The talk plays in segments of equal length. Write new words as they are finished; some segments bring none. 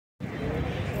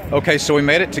Okay, so we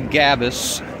made it to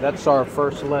Gabes. That's our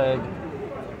first leg.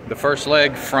 The first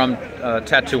leg from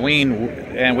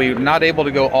Tatooine, and we're not able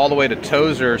to go all the way to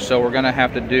Tozer, so we're going to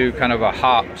have to do kind of a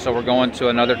hop. So we're going to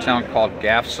another town called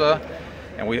Gabes,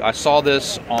 and I saw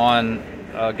this on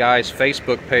a guy's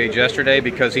Facebook page yesterday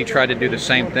because he tried to do the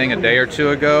same thing a day or two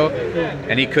ago,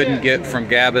 and he couldn't get from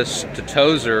Gabes to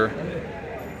Tozer,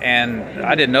 and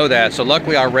I didn't know that. So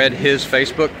luckily I read his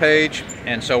Facebook page,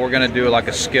 and so we're going to do like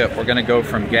a skip. We're going to go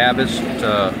from Gabes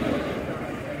to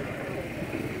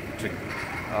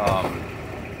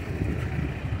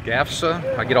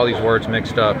Gafsa. I get all these words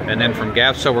mixed up. And then from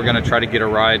Gafsa, we're going to try to get a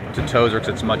ride to Tozer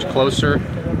because it's much closer,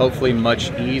 hopefully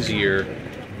much easier.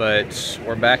 But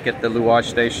we're back at the Luaj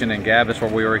station in Gabes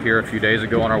where we were here a few days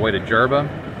ago on our way to Jerba.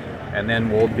 And then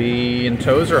we'll be in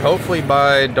Tozer. Hopefully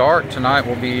by dark tonight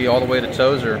we'll be all the way to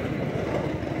Tozer.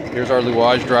 Here's our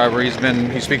Luaj driver.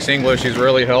 He speaks English. He's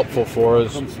really helpful for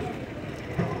us.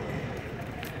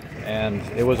 And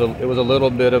it was a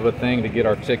little bit of a thing to get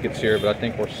our tickets here, but I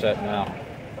think we're set now.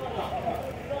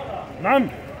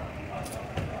 None.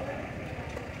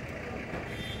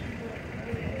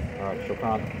 All right,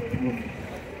 shukran.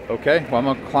 Okay, well I'm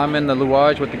gonna climb in the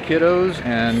Luaj with the kiddos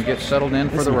and get settled in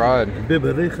for the ride.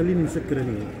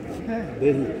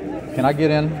 Can I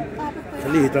get in?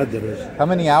 How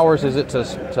many hours is it to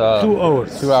 2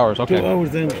 hours. 2 hours, okay. 2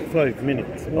 hours and 5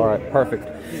 minutes. All right, perfect.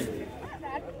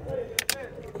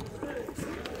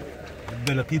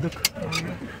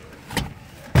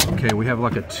 Okay, we have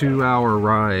like a 2-hour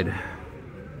ride.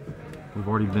 We've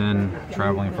already been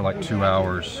traveling for like 2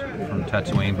 hours from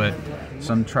Tatooine, but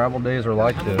some travel days are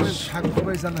like this.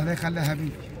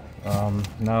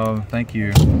 No, thank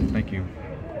you. Thank you.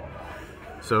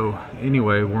 So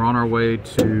anyway, we're on our way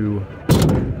to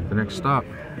the next stop.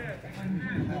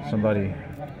 Somebody.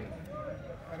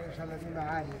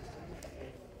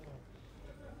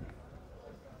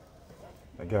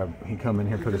 He come in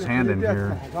here, put his hand in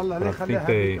here. But I think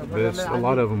a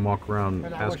lot of them walk around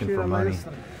asking for money.